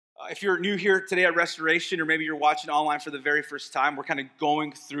If you're new here today at Restoration, or maybe you're watching online for the very first time, we're kind of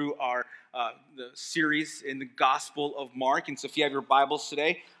going through the series in the Gospel of Mark. And so if you have your Bibles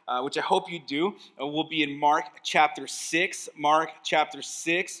today, which I hope you do, we'll be in Mark chapter 6. Mark chapter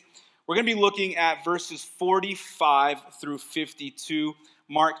 6. We're going to be looking at verses 45 through 52.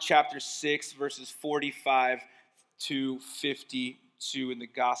 Mark chapter 6, verses 45 to 52 in the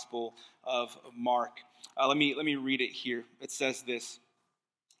Gospel of Mark. Let me read it here. It says this.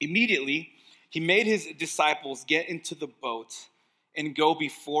 Immediately, he made his disciples get into the boat and go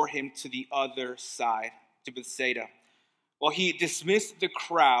before him to the other side, to Bethsaida. Well, he dismissed the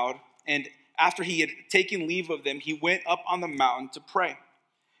crowd, and after he had taken leave of them, he went up on the mountain to pray.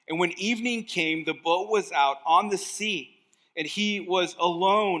 And when evening came, the boat was out on the sea, and he was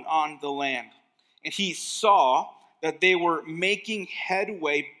alone on the land. And he saw that they were making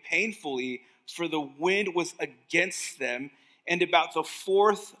headway painfully, for the wind was against them. And about the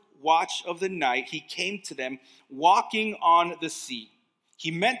fourth watch of the night, he came to them, walking on the sea. He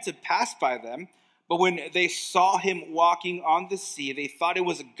meant to pass by them, but when they saw him walking on the sea, they thought it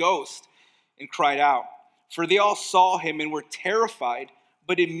was a ghost and cried out. For they all saw him and were terrified.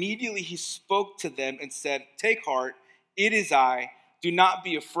 But immediately he spoke to them and said, "Take heart, it is I. Do not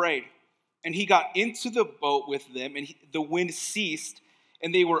be afraid." And he got into the boat with them, and the wind ceased,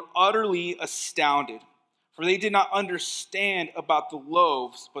 and they were utterly astounded. For they did not understand about the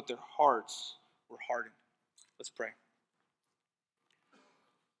loaves, but their hearts were hardened. Let's pray.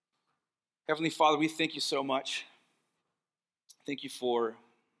 Heavenly Father, we thank you so much. Thank you for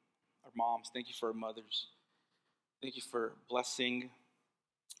our moms. Thank you for our mothers. Thank you for blessing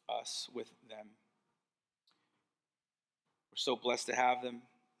us with them. We're so blessed to have them,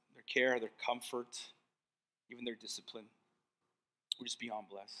 their care, their comfort, even their discipline. We're just beyond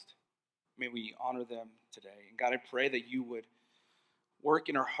blessed. May we honor them today. And God, I pray that you would work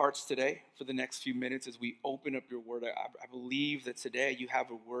in our hearts today for the next few minutes as we open up your word. I believe that today you have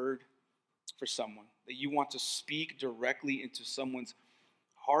a word for someone, that you want to speak directly into someone's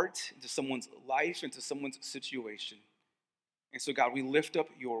heart, into someone's life, into someone's situation. And so, God, we lift up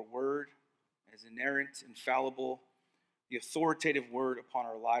your word as inerrant, infallible, the authoritative word upon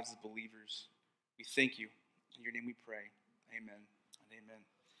our lives as believers. We thank you. In your name we pray. Amen and amen.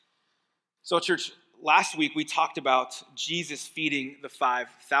 So, church, last week we talked about Jesus feeding the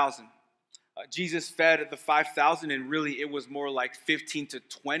 5,000. Jesus fed the 5,000, and really it was more like 15 to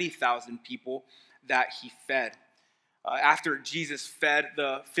 20,000 people that he fed. After Jesus fed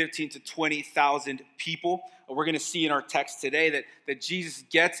the 15 to 20,000 people, we're going to see in our text today that Jesus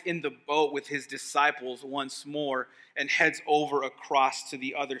gets in the boat with his disciples once more and heads over across to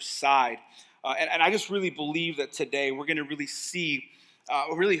the other side. And I just really believe that today we're going to really see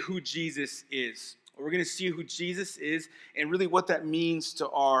really who Jesus is. We're going to see who Jesus is and really what that means to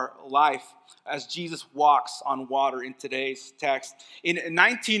our life as Jesus walks on water in today's text. In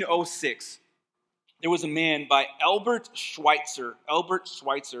 1906, there was a man by Albert Schweitzer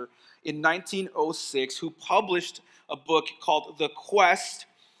in 1906 who published a book called The Quest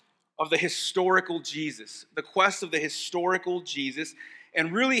of the Historical Jesus. The Quest of the Historical Jesus.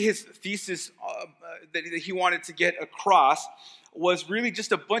 And really his thesis that he wanted to get across was really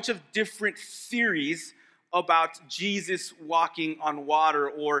just a bunch of different theories about Jesus walking on water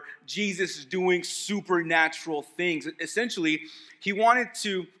or Jesus doing supernatural things. Essentially, he wanted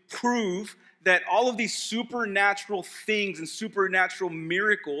to prove that all of these supernatural things and supernatural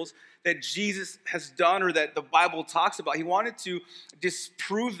miracles that Jesus has done or that the Bible talks about, he wanted to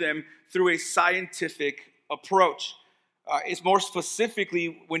disprove them through a scientific approach. It's more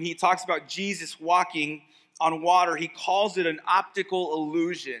specifically when he talks about Jesus walking on water, he calls it an optical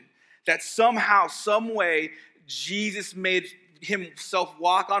illusion, that somehow, some way, Jesus made himself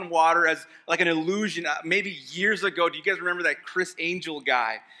walk on water as like an illusion. Maybe years ago, do you guys remember that Chris Angel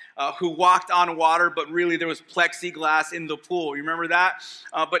guy who walked on water, but really there was plexiglass in the pool? You remember that?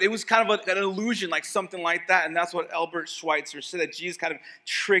 But it was kind of an illusion, like something like that, and that's what Albert Schweitzer said, that Jesus kind of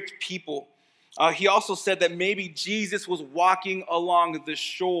tricked people. He also said that maybe Jesus was walking along the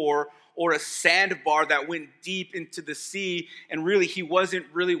shore or a sandbar that went deep into the sea, and really he wasn't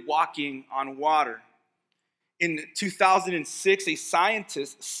really walking on water. In 2006, a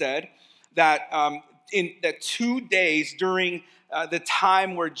scientist said that in 2 days during the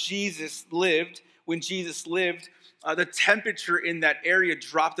time where Jesus lived, the temperature in that area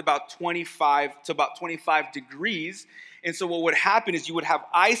dropped about 25 degrees. And so what would happen is you would have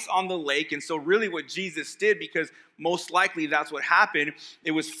ice on the lake. And so really what Jesus did, because most likely that's what happened, it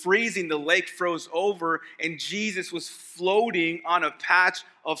was freezing, the lake froze over, and Jesus was floating on a patch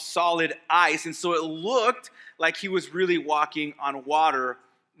of solid ice. And so it looked like he was really walking on water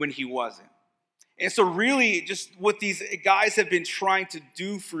when he wasn't. And so really just what these guys have been trying to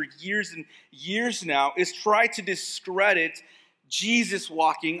do for years and years now is try to discredit Jesus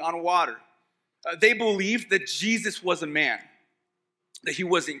walking on water. They believed that Jesus was a man, that he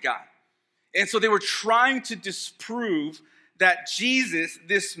wasn't God. And so they were trying to disprove that Jesus,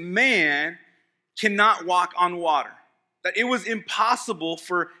 this man, cannot walk on water. That it was impossible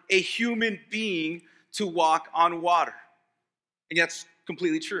for a human being to walk on water. And that's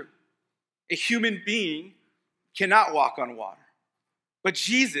completely true. A human being cannot walk on water. But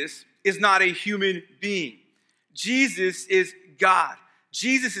Jesus is not a human being. Jesus is God.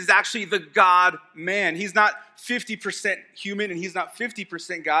 Jesus is actually the God-man. He's not 50% human and he's not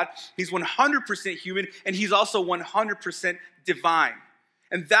 50% God. He's 100% human and he's also 100% divine.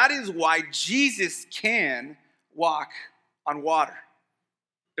 And that is why Jesus can walk on water.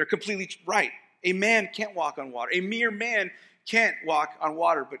 They're completely right. A man can't walk on water. A mere man can't walk on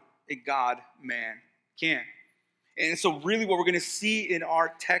water, but a God-man can. And so really what we're going to see in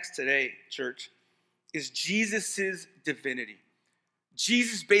our text today, church, is Jesus' divinity.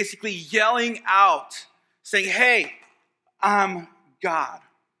 Jesus basically yelling out, saying, hey, I'm God.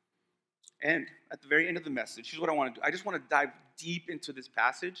 And at the very end of the message, here's what I want to do. I just want to dive deep into this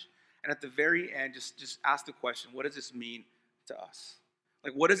passage. And at the very end, just ask the question, what does this mean to us?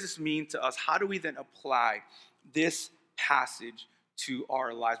 Like, what does this mean to us? How do we then apply this passage to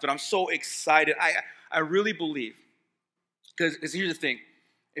our lives? But I'm so excited. I really believe, because here's the thing.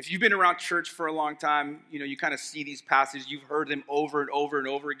 If you've been around church for a long time, you kind of see these passages. You've heard them over and over and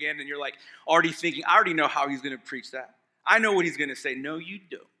over again, and you're like already thinking, I already know how he's going to preach that. I know what he's going to say. No, you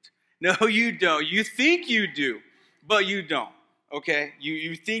don't. No, you don't. You think you do, but you don't, okay?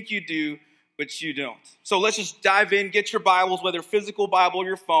 You think you do, but you don't. So let's just dive in. Get your Bibles, whether physical Bible or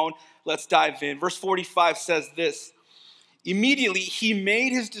your phone. Let's dive in. Verse 45 says this. Immediately, he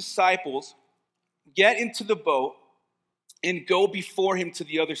made his disciples get into the boat and go before him to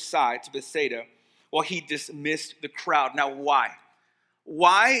the other side, to Bethsaida, while he dismissed the crowd. Now, why?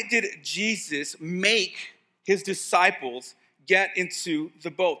 Why did Jesus make his disciples get into the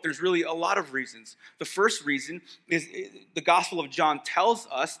boat? There's really a lot of reasons. The first reason is the Gospel of John tells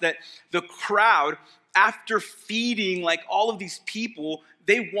us that the crowd, after feeding like all of these people,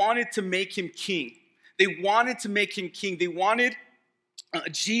 they wanted to make him king. They wanted to make him king. They wanted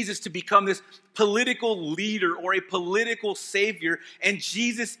Jesus to become this political leader or a political savior, and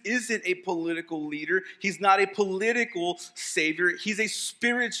Jesus isn't a political leader. He's not a political savior. He's a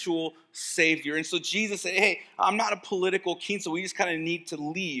spiritual savior. And so Jesus said, hey, I'm not a political king, so we just kind of need to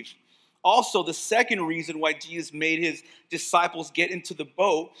leave. Also, the second reason why Jesus made his disciples get into the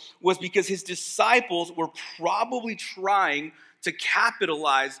boat was because his disciples were probably trying to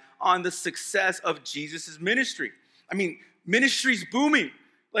capitalize on the success of Jesus' ministry. I mean, ministry's booming.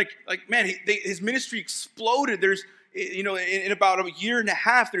 Like man, his ministry exploded. There's, in about a year and a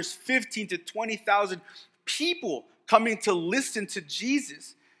half, there's 15 to 20,000 people coming to listen to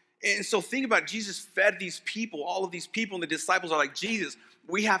Jesus. And so think about it. Jesus fed these people, all of these people, and the disciples are like, Jesus,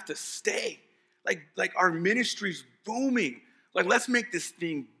 we have to stay. Like our ministry's booming. Like, let's make this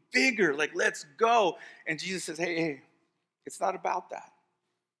thing bigger. Like, let's go. And Jesus says, hey, it's not about that.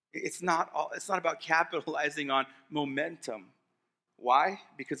 It's not about capitalizing on momentum. Why?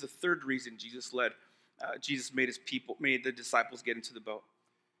 Because the third reason Jesus made the disciples get into the boat.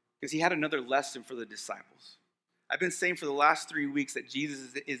 Because he had another lesson for the disciples. I've been saying for the last 3 weeks that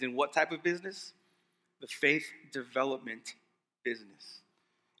Jesus is in what type of business? The faith development business.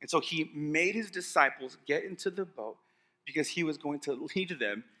 And so he made his disciples get into the boat because he was going to lead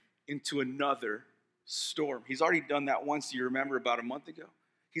them into another storm. He's already done that once, you remember, about a month ago.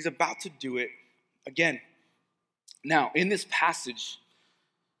 He's about to do it again. Now, in this passage,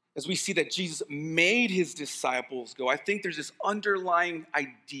 as we see that Jesus made his disciples go, I think there's this underlying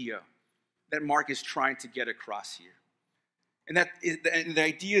idea that Mark is trying to get across here. And the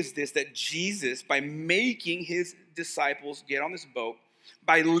idea is this, that Jesus, by making his disciples get on this boat,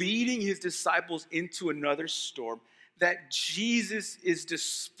 by leading his disciples into another storm, that Jesus is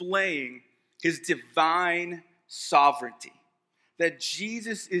displaying his divine sovereignty. That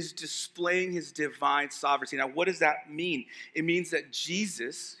Jesus is displaying his divine sovereignty. Now, what does that mean? It means that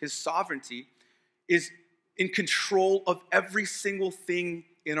Jesus, his sovereignty, is in control of every single thing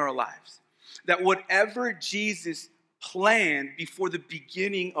in our lives. That whatever Jesus planned before the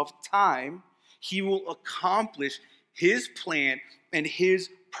beginning of time, he will accomplish his plan and his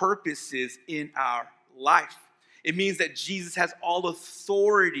purposes in our life. It means that Jesus has all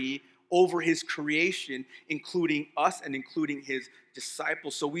authority over his creation, including us and including his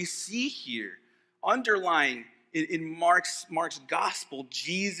disciples. So we see here, underlying in Mark's gospel,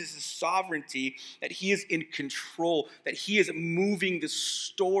 Jesus' sovereignty, that he is in control, that he is moving the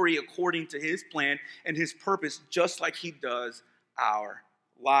story according to his plan and his purpose, just like he does our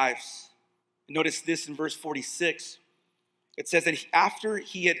lives. Notice this in verse 46. It says that after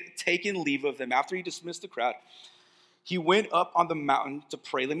he had taken leave of them, after he dismissed the crowd, he went up on the mountain to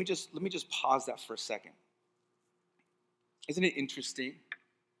pray. Let me just pause that for a second. Isn't it interesting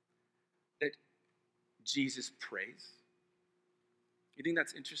that Jesus prays? You think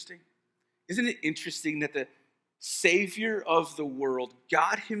that's interesting? Isn't it interesting that the Savior of the world,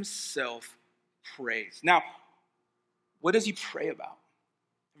 God himself, prays? Now, what does he pray about?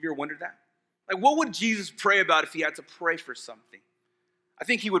 Have you ever wondered that? Like, what would Jesus pray about if he had to pray for something? I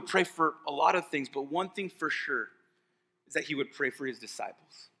think he would pray for a lot of things, but one thing for sure is that he would pray for his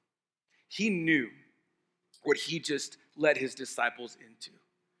disciples. He knew what he just led his disciples into.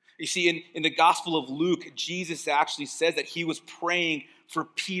 You see, in the Gospel of Luke, Jesus actually says that he was praying for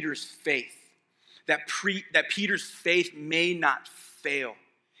Peter's faith, that Peter's faith may not fail.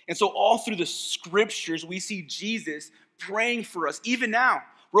 And so all through the scriptures, we see Jesus praying for us. Even now,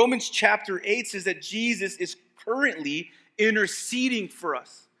 Romans chapter 8 says that Jesus is currently interceding for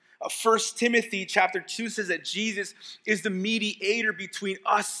us. 1 Timothy chapter 2 says that Jesus is the mediator between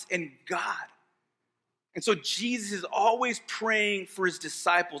us and God. And so Jesus is always praying for his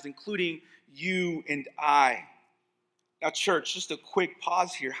disciples, including you and I. Now, church, just a quick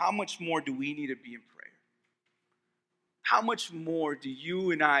pause here. How much more do we need to be in prayer? How much more do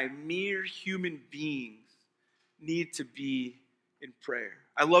you and I, mere human beings, need to be in prayer?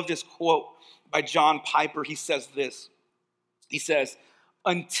 I love this quote by John Piper. He says this. He says,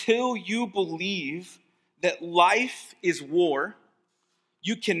 "Until you believe that life is war,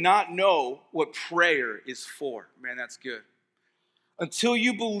 you cannot know what prayer is for." Man, that's good. Until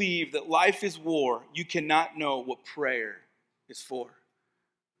you believe that life is war, you cannot know what prayer is for.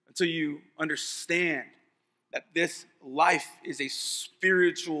 Until you understand that this life is a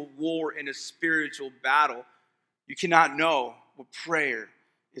spiritual war and a spiritual battle, you cannot know what prayer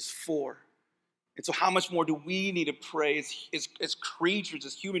is for. And so how much more do we need to pray as creatures,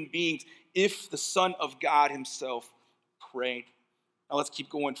 as human beings, if the Son of God himself prayed? Now let's keep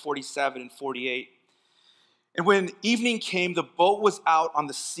going, 47 and 48. "And when evening came, the boat was out on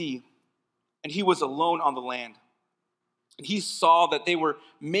the sea, and he was alone on the land. And he saw that they were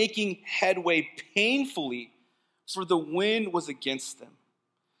making headway painfully, for the wind was against them.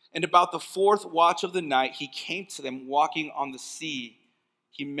 And about the fourth watch of the night, he came to them walking on the sea.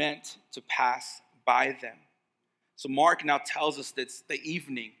 He meant to pass by them." So Mark now tells us that it's the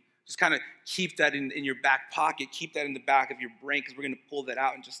evening. Just kind of keep that in your back pocket. Keep that in the back of your brain, because we're going to pull that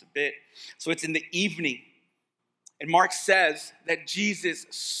out in just a bit. So it's in the evening. And Mark says that Jesus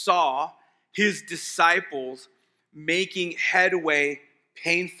saw his disciples making headway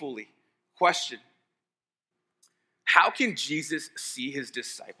painfully. Question: how can Jesus see his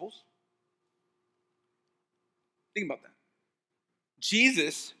disciples? Think about that.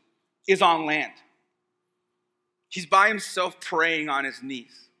 Jesus is on land. He's by himself praying on his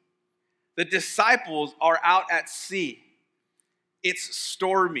knees. The disciples are out at sea. It's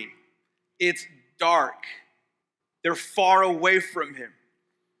stormy. It's dark. They're far away from him.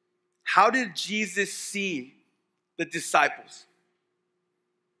 How did Jesus see the disciples?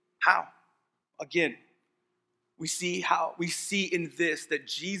 How? Again, we see in this that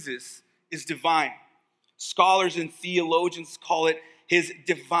Jesus is divine. Scholars and theologians call it his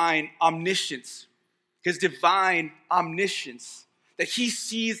divine omniscience. His divine omniscience, that he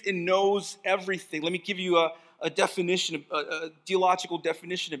sees and knows everything. Let me give you a definition, a theological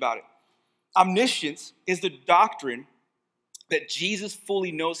definition about it. Omniscience is the doctrine that Jesus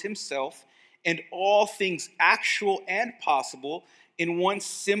fully knows himself and all things actual and possible in one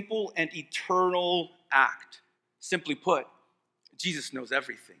simple and eternal act. Simply put, Jesus knows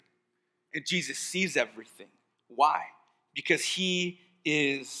everything, and Jesus sees everything. Why? Because he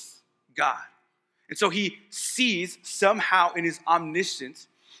is God. And so he sees somehow in his omniscience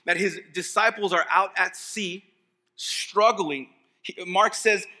that his disciples are out at sea, struggling. Mark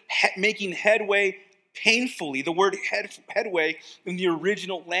says making headway painfully. The word headway in the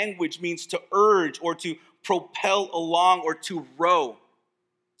original language means to urge or to propel along or to row.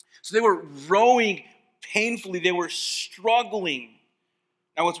 So they were rowing painfully. They were struggling.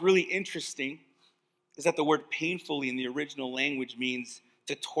 Now what's really interesting is that the word painfully in the original language means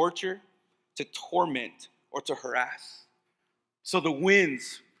to torture, to torment, or to harass. So the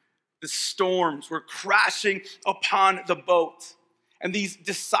winds, the storms were crashing upon the boat. And these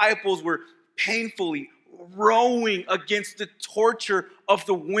disciples were painfully rowing against the torture of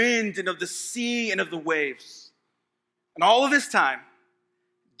the wind and of the sea and of the waves. And all of this time,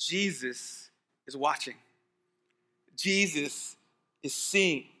 Jesus is watching. Jesus is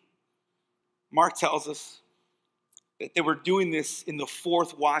seeing. Mark tells us that they were doing this in the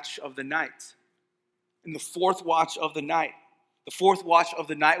fourth watch of the night. In the fourth watch of the night. The fourth watch of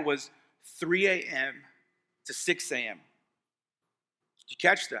the night was 3 a.m. to 6 a.m. Did you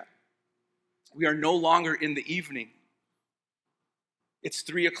catch that? We are no longer in the evening. It's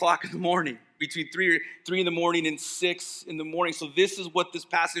 3 o'clock in the morning, between 3 in the morning and 6 in the morning. So this is what this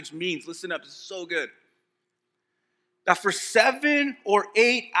passage means. Listen up, it's so good. That for 7 or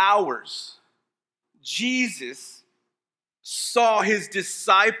 8 hours, Jesus saw his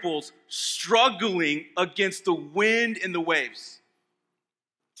disciples struggling against the wind and the waves.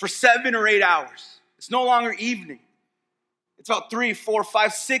 For 7 or 8 hours. It's no longer evening. It's about 3, 4,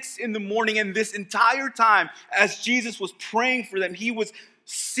 5, 6 in the morning. And this entire time, as Jesus was praying for them, he was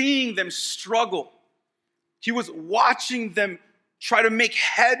seeing them struggle. He was watching them try to make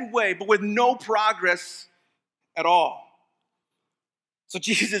headway, but with no progress at all. So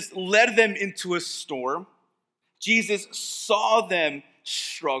Jesus led them into a storm. Jesus saw them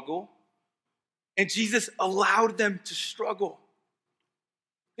struggle. And Jesus allowed them to struggle.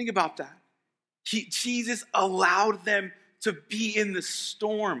 Think about that. Jesus allowed them to be in the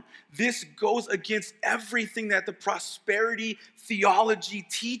storm. This goes against everything that the prosperity theology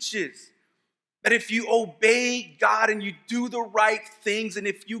teaches. That if you obey God and you do the right things, and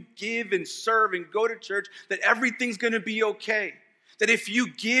if you give and serve and go to church, that everything's going to be okay. That if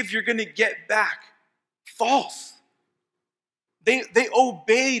you give, you're going to get back. False. They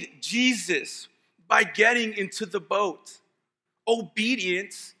obeyed Jesus by getting into the boat.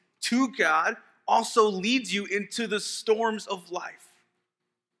 Obedience to God also leads you into the storms of life.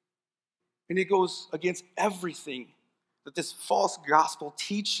 And it goes against everything that this false gospel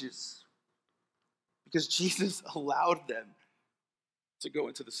teaches, because Jesus allowed them to go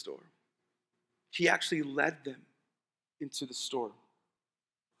into the storm. He actually led them into the storm.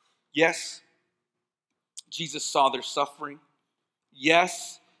 Yes, Jesus saw their suffering.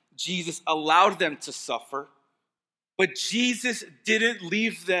 Yes, Jesus allowed them to suffer. But Jesus didn't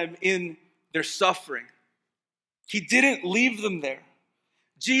leave them in their suffering. He didn't leave them there.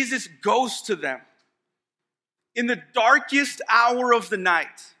 Jesus goes to them. In the darkest hour of the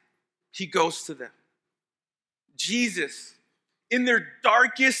night, he goes to them. Jesus, in their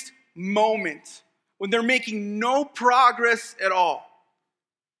darkest moment, when they're making no progress at all,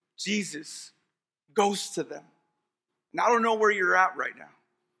 Jesus goes to them. And I don't know where you're at right now.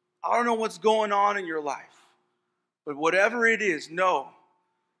 I don't know what's going on in your life. But whatever it is, know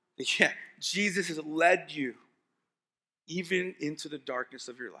that Jesus has led you even into the darkness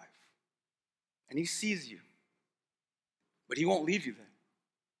of your life. And he sees you. But he won't leave you then.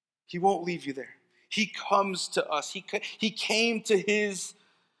 He won't leave you there. He comes to us. He came to his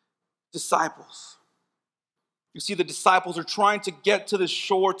disciples. You see, the disciples are trying to get to the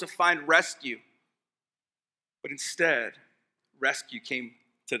shore to find rescue. But instead, rescue came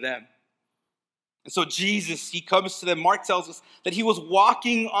to them. And so Jesus, he comes to them. Mark tells us that he was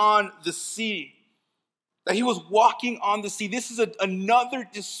walking on the sea. That he was walking on the sea. This is another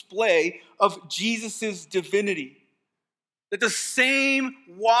display of Jesus' divinity. That the same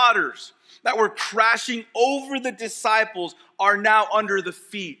waters that were crashing over the disciples are now under the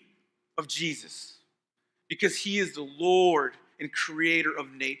feet of Jesus. Because he is the Lord and creator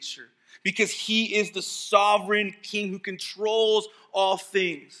of nature. Because he is the sovereign king who controls all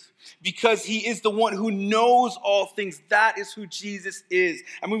things. Because he is the one who knows all things. That is who Jesus is.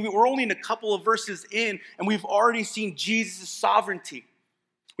 I mean, we're only in a couple of verses in, and we've already seen Jesus' sovereignty.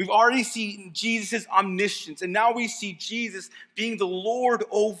 We've already seen Jesus' omniscience. And now we see Jesus being the Lord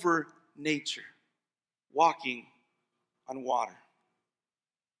over nature, walking on water.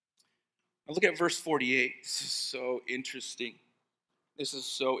 Now look at verse 48. This is so interesting. This is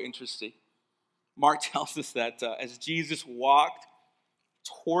so interesting. Mark tells us that as Jesus walked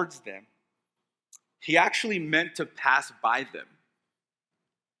towards them, he actually meant to pass by them.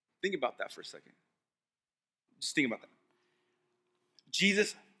 Think about that for a second. Just think about that.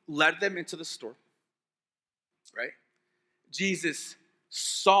 Jesus led them into the storm, right? Jesus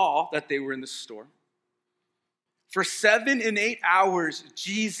saw that they were in the storm. For 7 and 8 hours,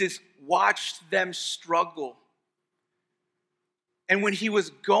 Jesus watched them struggle. And when he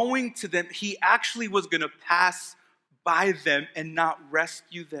was going to them, he actually was going to pass by them and not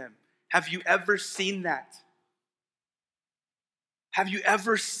rescue them. Have you ever seen that? Have you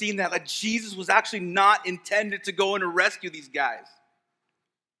ever seen that? Like Jesus was actually not intended to go in and rescue these guys.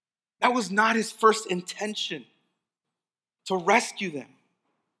 That was not his first intention, to rescue them,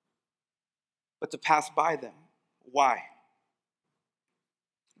 but to pass by them. Why?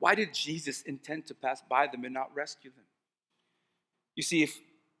 Why did Jesus intend to pass by them and not rescue them? You see, if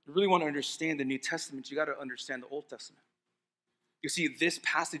you really want to understand the New Testament, you got to understand the Old Testament. You see, this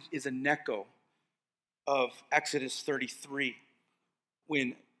passage is an echo of Exodus 33,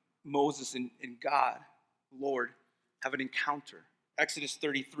 when Moses and God, Lord, have an encounter. Exodus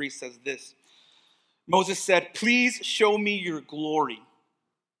 33 says this. Moses said, "Please show me your glory."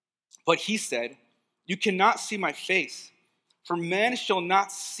 But he said, "You cannot see my face, for man shall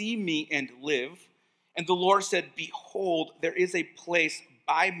not see me and live." And the Lord said, "Behold, there is a place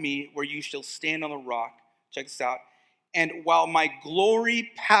by me where you shall stand on the rock." Check this out. "And while my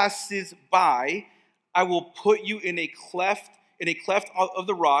glory passes by, I will put you in a cleft of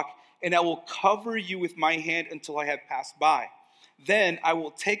the rock, and I will cover you with my hand until I have passed by. Then I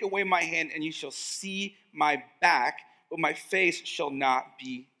will take away my hand, and you shall see my back, but my face shall not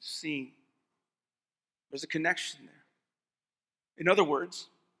be seen." There's a connection there. In other words,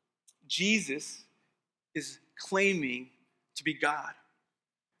 Jesus is claiming to be God.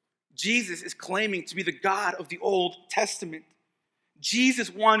 Jesus is claiming to be the God of the Old Testament. Jesus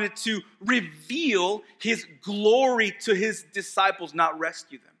wanted to reveal his glory to his disciples, not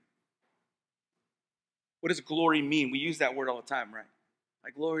rescue them. What does glory mean? We use that word all the time, right?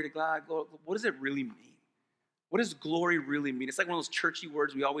 Like glory to God. Glory. What does it really mean? What does glory really mean? It's like one of those churchy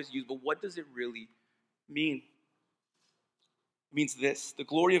words we always use, but what does it really mean? It means this. The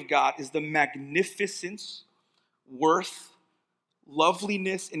glory of God is the magnificence, worth,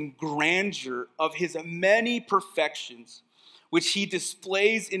 loveliness, and grandeur of his many perfections, which he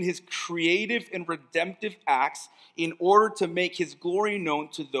displays in his creative and redemptive acts in order to make his glory known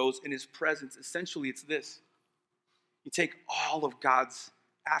to those in his presence. Essentially, it's this. You take all of God's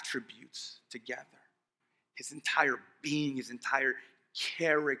attributes together, his entire being, his entire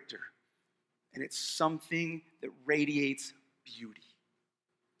character, and it's something that radiates beauty.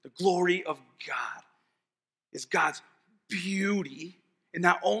 The glory of God is God's beauty, and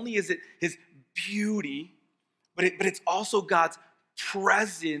not only is it his beauty, but it's also God's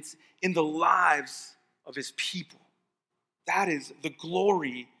presence in the lives of his people. That is the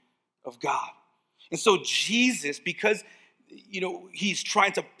glory of God. And so Jesus, because he's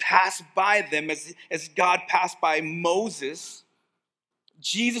trying to pass by them as God passed by Moses,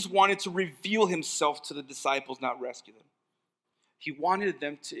 Jesus wanted to reveal himself to the disciples, not rescue them. He wanted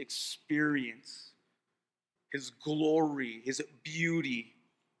them to experience his glory, his beauty,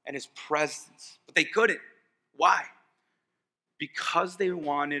 and his presence. But they couldn't. Why? Because they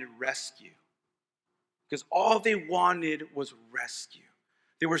wanted rescue. Because all they wanted was rescue.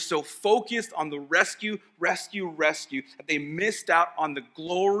 They were so focused on the rescue that they missed out on the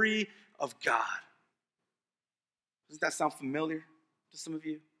glory of God. Doesn't that sound familiar to some of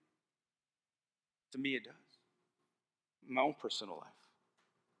you? To me, it does. In my own personal life.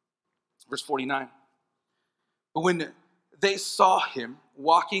 Verse 49. But when they saw him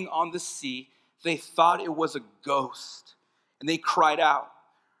walking on the sea, they thought it was a ghost, and they cried out.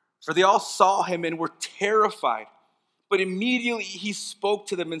 For they all saw him and were terrified. But immediately he spoke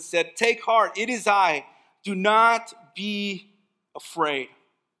to them and said, "Take heart, it is I. Do not be afraid."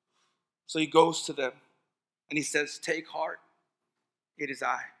 So he goes to them and he says, "Take heart, it is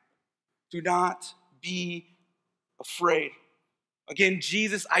I. Do not be afraid." Again,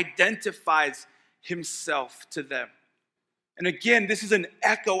 Jesus identifies himself to them. And again, this is an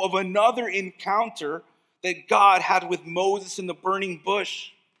echo of another encounter that God had with Moses in the burning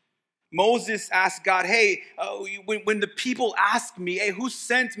bush. Moses asked God, "Hey, when the people ask me, hey, who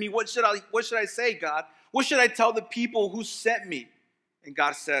sent me? What should I say, God? What should I tell the people who sent me?" And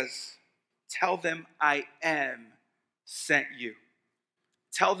God says, "Tell them I am sent you."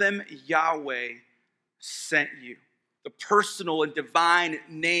 Tell them Yahweh sent you. The personal and divine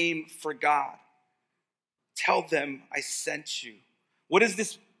name for God. Tell them I sent you. What does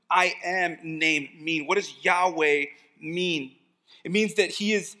this I am name mean? What does Yahweh mean? It means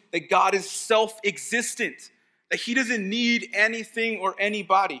that God is self-existent, that he doesn't need anything or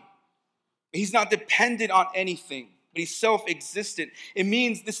anybody. He's not dependent on anything, but he's self-existent.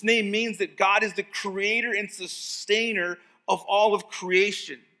 This name means that God is the creator and sustainer of all of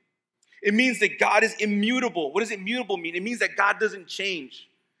creation. It means that God is immutable. What does immutable mean? It means that God doesn't change.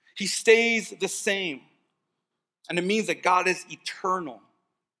 He stays the same. And it means that God is eternal.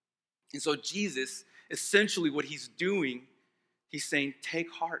 And so Jesus, essentially what he's doing, he's saying, take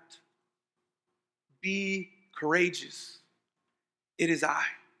heart. Be courageous. It is I.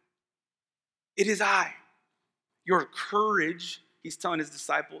 It is I. Your courage, he's telling his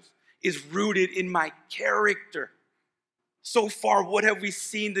disciples, is rooted in my character. So far, what have we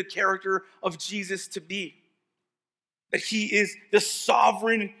seen the character of Jesus to be? that he is the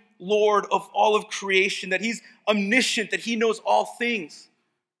sovereign Lord of all of creation, that he's omniscient, that he knows all things,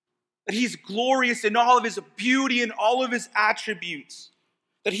 that he's glorious in all of his beauty and all of his attributes,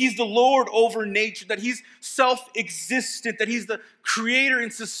 that he's the Lord over nature, that he's self-existent, that he's the creator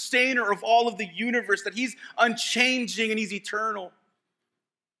and sustainer of all of the universe, that he's unchanging and he's eternal.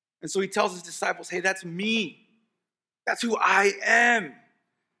 And so he tells his disciples, hey, that's me. That's who I am.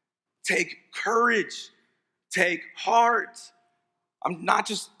 Take courage. Take heart. I'm not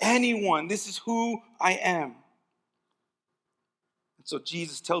just anyone. This is who I am. And so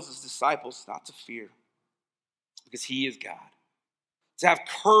Jesus tells his disciples not to fear because he is God. To have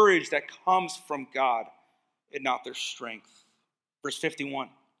courage that comes from God and not their strength. Verse 51.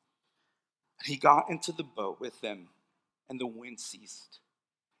 He got into the boat with them and the wind ceased.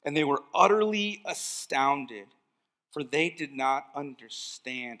 And they were utterly astounded, for they did not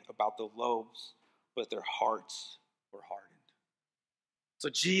understand about the loaves, but their hearts were hardened. So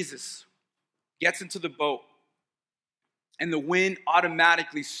Jesus gets into the boat, and the wind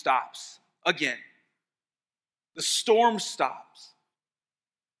automatically stops again. The storm stops.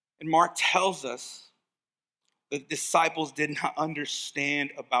 And Mark tells us that the disciples did not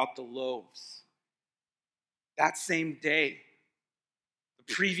understand about the loaves. That same day,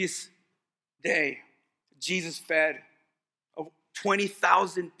 the previous day, Jesus fed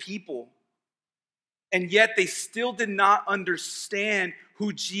 20,000 people. And yet they still did not understand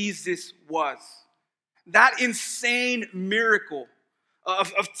who Jesus was. That insane miracle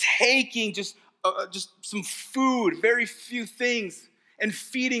of taking just some food, very few things, and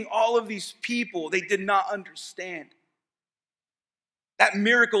feeding all of these people, they did not understand. That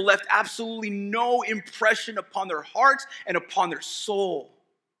miracle left absolutely no impression upon their hearts and upon their soul.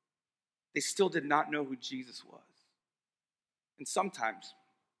 They still did not know who Jesus was. And sometimes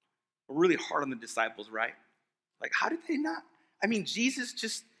we're really hard on the disciples, right? Like, how did they not? I mean, Jesus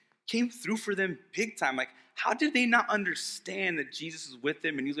just came through for them big time. Like, how did they not understand that Jesus is with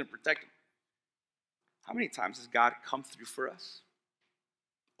them and he's going to protect them? How many times has God come through for us?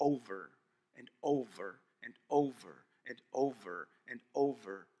 Over and over and over and over and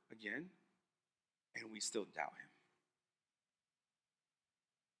over again, and we still doubt him.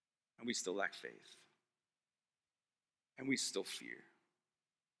 And we still lack faith. And we still fear.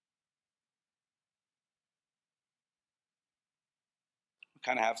 We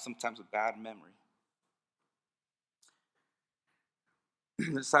kind of have sometimes a bad memory.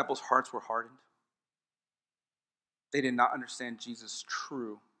 The disciples' hearts were hardened. They did not understand Jesus'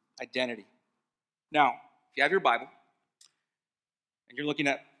 true identity. Now, if you have your Bible, and you're looking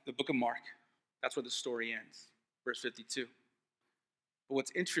at the book of Mark, that's where the story ends, verse 52. But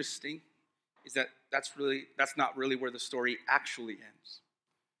what's interesting is that that's not really where the story actually ends.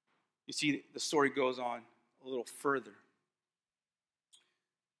 You see, the story goes on a little further.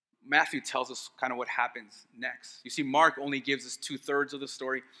 Matthew tells us kind of what happens next. You see, Mark only gives us 2/3 of the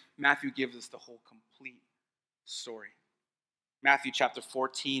story. Matthew gives us the whole complete story. Matthew chapter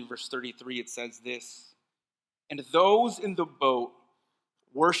 14, verse 33, it says this. And those in the boat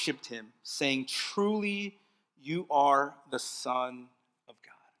worshipped him, saying, truly, you are the Son of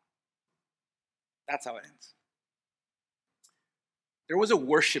God. That's how it ends. There was a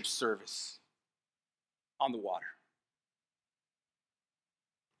worship service on the water.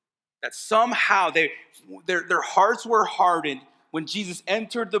 That somehow their hearts were hardened when Jesus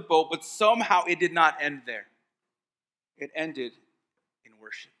entered the boat, but somehow it did not end there. It ended in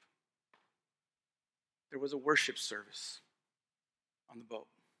worship. There was a worship service on the boat.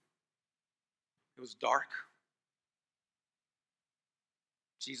 It was dark.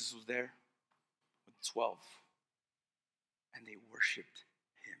 Jesus was there with 12, and they worshiped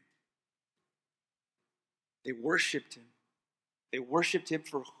him. They worshiped him. They worshiped him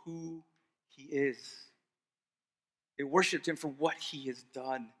for who he is. They worshiped him for what he has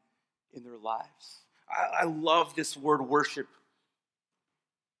done in their lives. I love this word worship.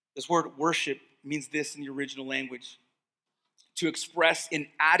 This word worship means this in the original language: to express an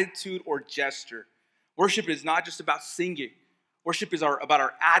attitude or gesture. Worship is not just about singing. Worship is about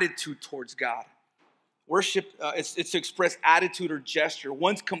our attitude towards God. Worship, it's to express attitude or gesture,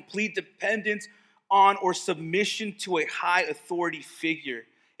 one's complete dependence on or submission to a high authority figure.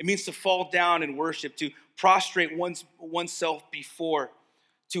 It means to fall down and worship, to prostrate oneself before,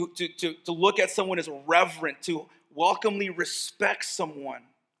 to look at someone as reverent, to welcomely respect someone.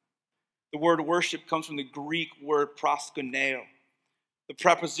 The word worship comes from the Greek word proskuneo. The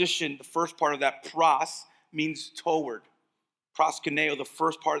preposition, the first part of that, pros, means toward. Proskuneo, the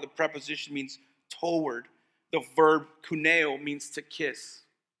first part of the preposition, means toward. The verb kuneo means to kiss.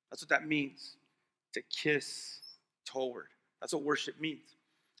 That's what that means, to kiss toward. That's what worship means,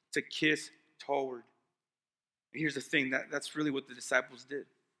 to kiss toward. And here's the thing, that's really what the disciples did.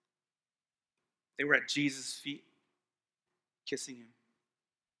 They were at Jesus' feet, kissing him,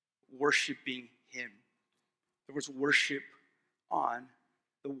 worshiping him. There was worship on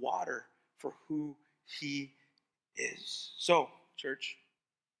the water for who he is. So, church,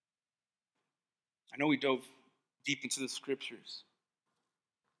 I know we dove deep into the scriptures,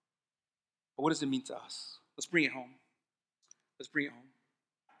 but what does it mean to us? Let's bring it home. Let's bring it home.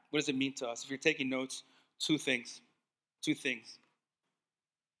 What does it mean to us? If you're taking notes, two things.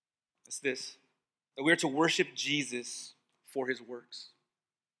 It's this, that we are to worship Jesus for his works.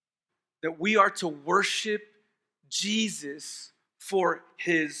 That we are to worship Jesus for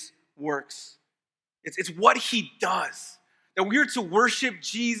his works. It's what he does. That we are to worship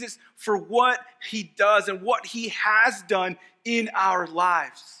Jesus for what he does and what he has done in our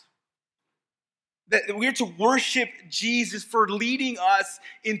lives. That we are to worship Jesus for leading us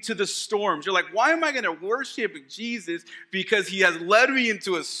into the storms. You're like, why am I going to worship Jesus because he has led me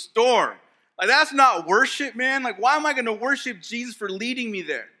into a storm? Like, that's not worship, man. Like, why am I going to worship Jesus for leading me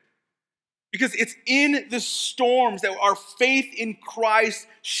there? Because it's in the storms that our faith in Christ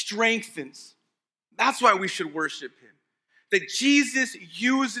strengthens. That's why we should worship him. That Jesus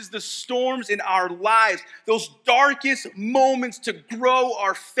uses the storms in our lives, those darkest moments, to grow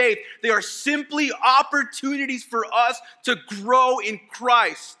our faith. They are simply opportunities for us to grow in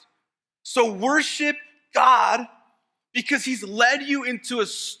Christ. So worship God because he's led you into a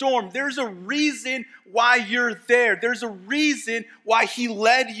storm. There's a reason why you're there. There's a reason why he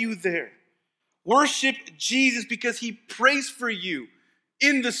led you there. Worship Jesus because he prays for you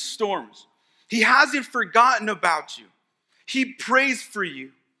in the storms. He hasn't forgotten about you. He prays for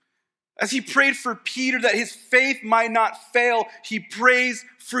you. As he prayed for Peter that his faith might not fail, he prays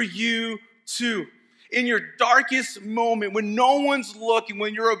for you too. In your darkest moment, when no one's looking,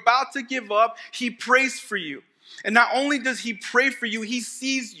 when you're about to give up, he prays for you. And not only does he pray for you, he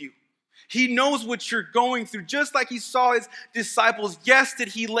sees you. He knows what you're going through, just like he saw his disciples. Yes, did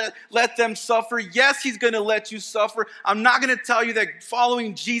he let them suffer? Yes, he's going to let you suffer. I'm not going to tell you that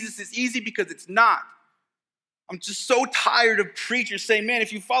following Jesus is easy, because it's not. I'm just so tired of preachers saying, man,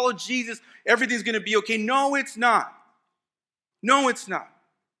 if you follow Jesus, everything's going to be okay. No, it's not. No, it's not.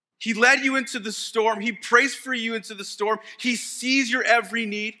 He led you into the storm. He prays for you into the storm. He sees your every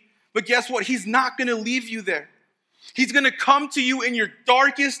need. But guess what? He's not going to leave you there. He's going to come to you in your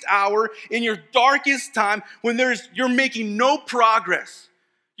darkest hour, in your darkest time, when you're making no progress.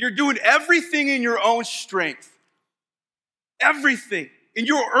 You're doing everything in your own strength. Everything. In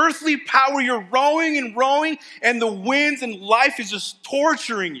your earthly power, you're rowing and rowing, and the winds and life is just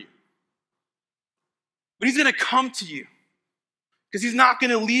torturing you. But he's going to come to you because he's not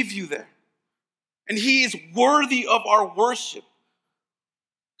going to leave you there. And he is worthy of our worship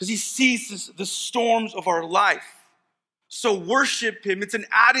because he sees the storms of our life. So worship him. It's an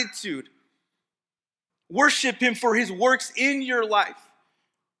attitude. Worship him for his works in your life.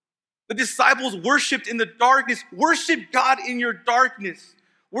 The disciples worshiped in the darkness. Worship God in your darkness.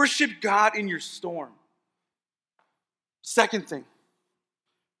 Worship God in your storm. Second thing,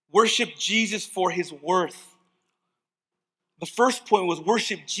 worship Jesus for his worth. The first point was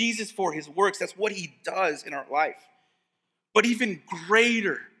worship Jesus for his works. That's what he does in our life. But even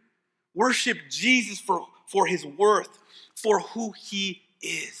greater, worship Jesus for his worth, for who he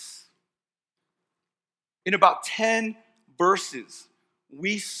is. In about 10 verses,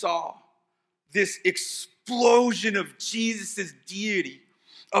 we saw this explosion of Jesus' deity,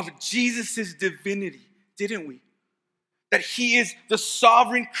 of Jesus' divinity, didn't we? That he is the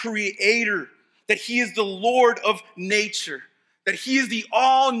sovereign creator, that he is the Lord of nature, that he is the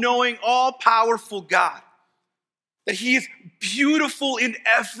all-knowing, all-powerful God, that he is beautiful in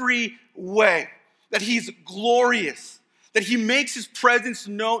every way, that he's glorious, that he makes his presence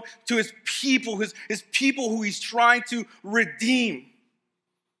known to his people who he's trying to redeem.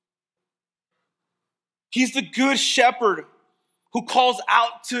 He's the good shepherd who calls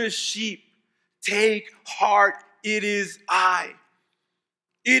out to his sheep, take heart, it is I.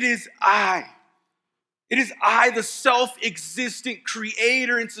 It is I. It is I, the self-existent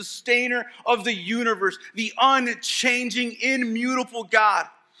creator and sustainer of the universe, the unchanging, immutable God.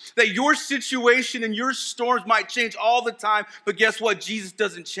 That your situation and your storms might change all the time, but guess what? Jesus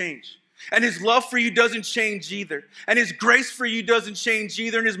doesn't change. And his love for you doesn't change either. And his grace for you doesn't change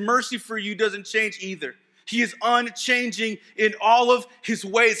either. And his mercy for you doesn't change either. He is unchanging in all of his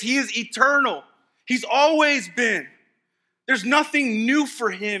ways. He is eternal. He's always been. There's nothing new for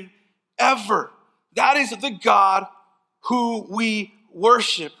him ever. That is the God who we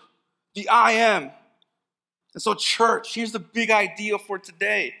worship, the I am. And so, church, here's the big idea for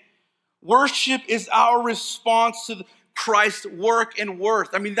today. Worship is our response to Christ's work and worth.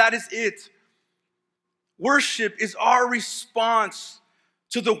 I mean, that is it. Worship is our response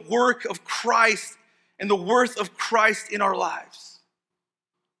to the work of Christ and the worth of Christ in our lives.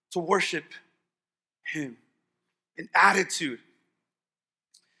 To worship him in attitude,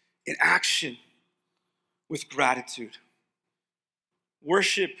 in action, with gratitude.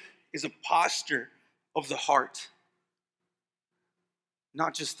 Worship is a posture of the heart,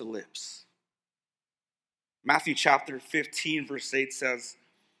 not just the lips. Matthew chapter 15, verse 8 says,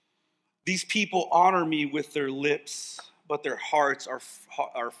 "These people honor me with their lips, but their hearts are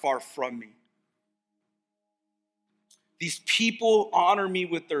far from me." These people honor me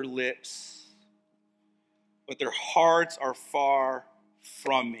with their lips, but their hearts are far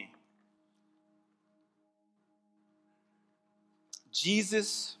from me.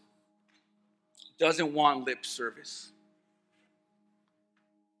 Jesus doesn't want lip service.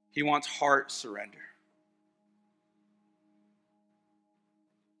 He wants heart surrender.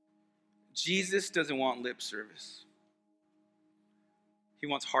 Jesus doesn't want lip service. He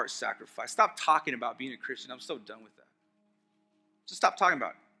wants heart sacrifice. Stop talking about being a Christian. I'm so done with that. Just stop talking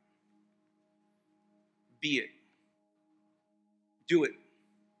about it. Be it. Do it.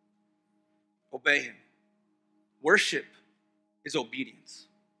 Obey him. Worship is obedience.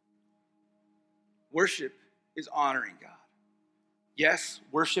 Worship is honoring God. Yes,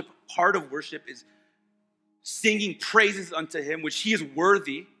 worship, part of worship is singing praises unto him, which he is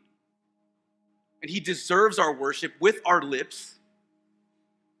worthy. And he deserves our worship with our lips.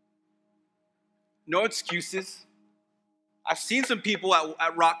 No excuses. I've seen some people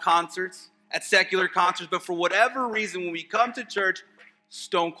at rock concerts, at secular concerts, but for whatever reason, when we come to church,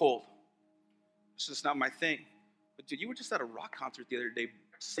 stone cold. It's just not my thing. But dude, you were just at a rock concert the other day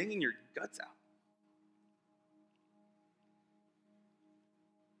singing your guts out.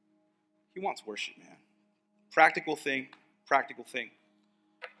 He wants worship, man. Practical thing.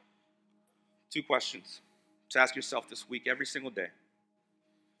 2 questions to ask yourself this week, every single day.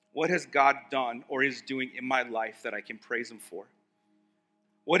 What has God done or is doing in my life that I can praise him for?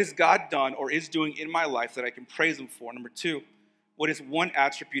 What has God done or is doing in my life that I can praise him for? Number 2, what is one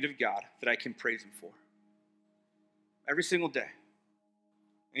attribute of God that I can praise him for? Every single day,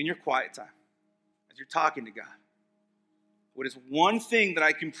 in your quiet time, as you're talking to God, what is one thing that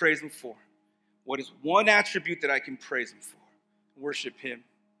I can praise him for? What is one attribute that I can praise him for? Worship him.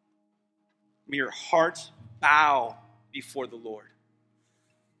 May your heart bow before the Lord.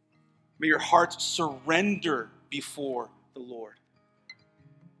 May your heart surrender before the Lord.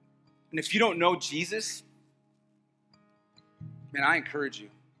 And if you don't know Jesus, man, I encourage you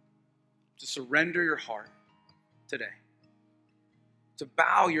to surrender your heart today. To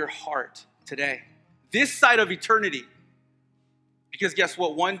bow your heart today. This side of eternity. Because guess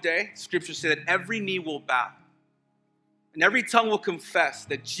what? One day, scriptures say that every knee will bow. And every tongue will confess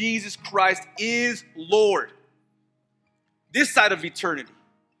that Jesus Christ is Lord. This side of eternity.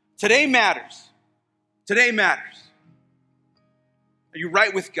 Today matters. Today matters. Are you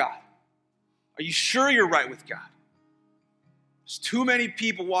right with God? Are you sure you're right with God? There's too many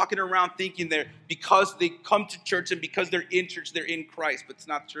people walking around thinking that because they come to church and because they're in church, they're in Christ, but it's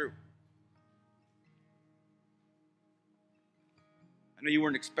not true. I know you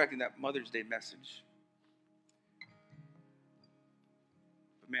weren't expecting that Mother's Day message.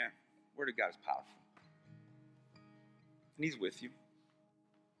 But man, Word of God is powerful. And he's with you.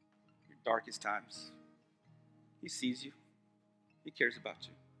 Your darkest times. He sees you. He cares about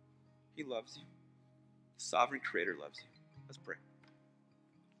you. He loves you. The sovereign creator loves you. Let's pray.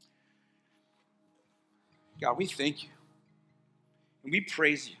 God, we thank you. And we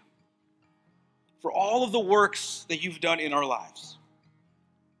praise you for all of the works that you've done in our lives.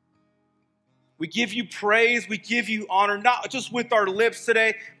 We give you praise, we give you honor, not just with our lips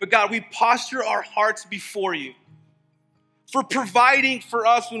today, but God, we posture our hearts before you for providing for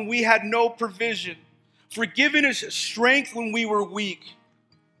us when we had no provision, for giving us strength when we were weak,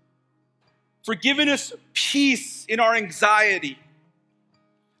 for giving us peace in our anxiety,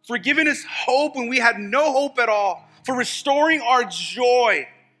 for giving us hope when we had no hope at all, for restoring our joy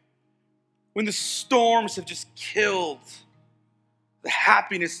when the storms have just killed the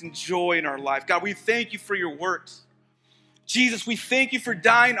happiness and joy in our life. God, we thank you for your works. Jesus, we thank you for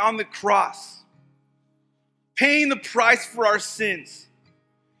dying on the cross, paying the price for our sins.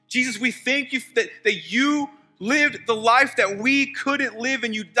 Jesus, we thank you that you lived the life that we couldn't live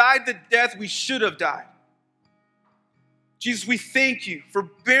and you died the death we should have died. Jesus, we thank you for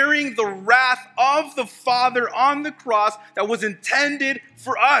bearing the wrath of the Father on the cross that was intended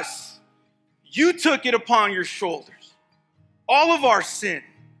for us. You took it upon your shoulders, all of our sin,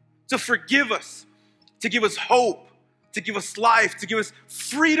 to forgive us, to give us hope, to give us life, to give us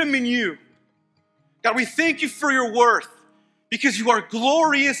freedom in you. God, we thank you for your worth because you are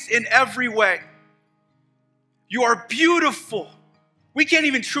glorious in every way. You are beautiful. We can't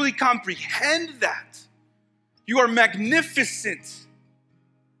even truly comprehend that. You are magnificent.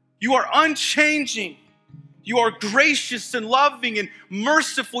 You are unchanging. You are gracious and loving and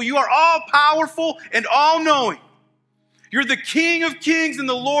merciful. You are all powerful and all knowing. You're the King of kings and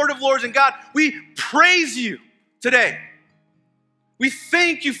the Lord of lords. And God, we praise you today. We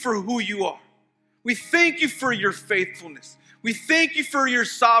thank you for who you are. We thank you for your faithfulness. We thank you for your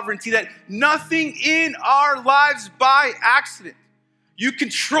sovereignty, that nothing in our lives by accident. You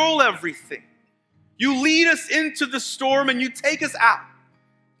control everything. You lead us into the storm and you take us out.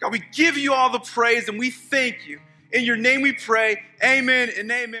 God, we give you all the praise and we thank you. In your name we pray, amen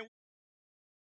and amen.